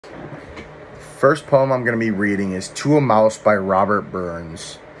First poem I'm going to be reading is To a Mouse by Robert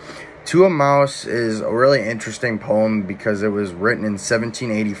Burns. To a Mouse is a really interesting poem because it was written in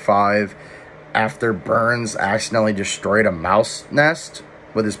 1785 after Burns accidentally destroyed a mouse nest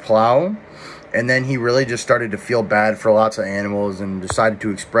with his plow. And then he really just started to feel bad for lots of animals and decided to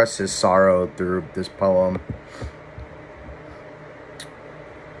express his sorrow through this poem.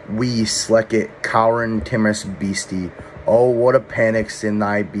 We slecket, cowering timorous beastie. Oh, what a panic's in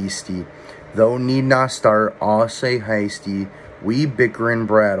thy beastie. Though need not start, all say hasty. We bicker and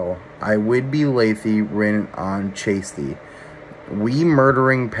brattle. I would be lathy, rin on chase thee. We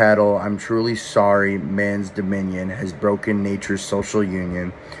murdering paddle. I'm truly sorry. Man's dominion has broken nature's social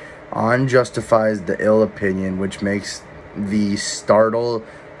union. On justifies the ill opinion which makes thee startle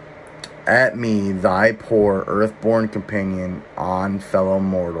at me, thy poor earth-born companion, on fellow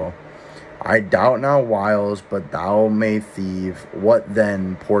mortal. I doubt not wiles, but thou may thieve. What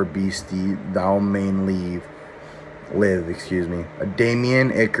then, poor beastie, thou main live, A Damien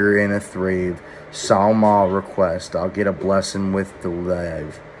Icker in a thrave, Salma request, I'll get a blessing with the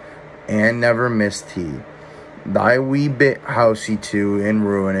live, and never missed he. Thy wee bit housey too, in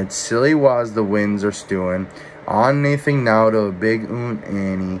ruin, it's silly was the winds are stewing, on nathing now to a big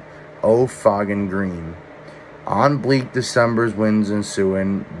Annie, oh fog and green. On bleak December's winds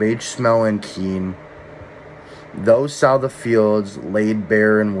ensuing, beige smelling keen. Those saw the fields laid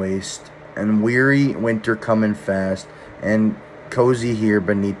bare and waste, and weary winter coming fast, and cozy here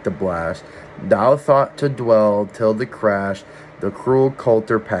beneath the blast. Thou thought to dwell till the crash, the cruel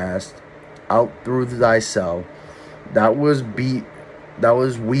coulter passed out through thy cell. That was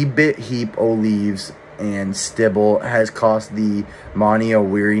wee bit heap o' leaves and stibble has cost thee mony a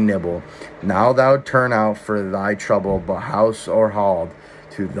weary nibble. Now thou turn out for thy trouble, but house or hall,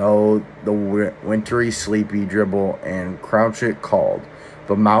 to though the wintry sleepy dribble and crouch it called.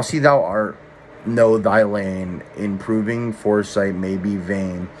 But mousy thou art, know thy lane, improving foresight may be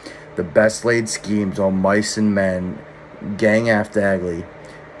vain. The best laid schemes, all mice and men, gang after agly,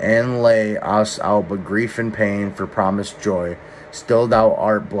 and lay us out but grief and pain for promised joy. Still thou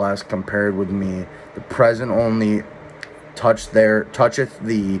art blessed compared with me. The present only toucheth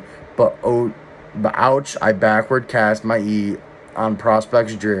thee, but ouch, I backward cast my eye on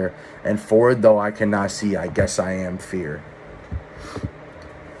prospects drear, and forward though I cannot see, I guess I am fear.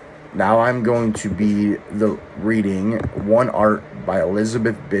 Now I'm going to be reading One Art by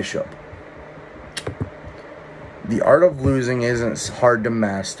Elizabeth Bishop. The art of losing isn't hard to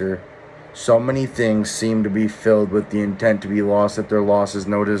master. So many things seem to be filled with the intent to be lost that their loss is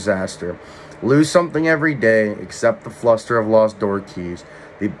no disaster. Lose something every day, except the fluster of lost door keys.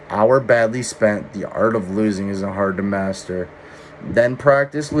 The hour badly spent, the art of losing isn't hard to master. Then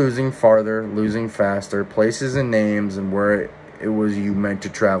practice losing farther, losing faster, places and names, and where it was you meant to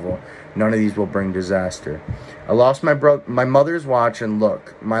travel. None of these will bring disaster. I lost my mother's watch, and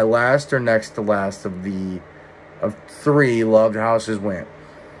look, my last or next to last of 3 loved houses went.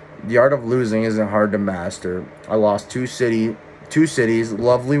 The art of losing isn't hard to master. I lost two cities,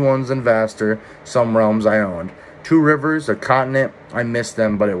 lovely ones and vaster, some realms I owned. 2 rivers, a continent, I missed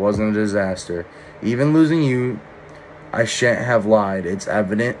them, but it wasn't a disaster. Even losing you, I shan't have lied. It's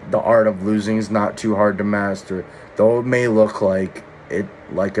evident the art of losing is not too hard to master, though it may look like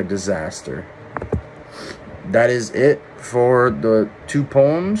a disaster. That is it for the 2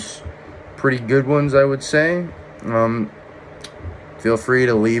 poems. Pretty good ones, I would say. Feel free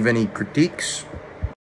to leave any critiques.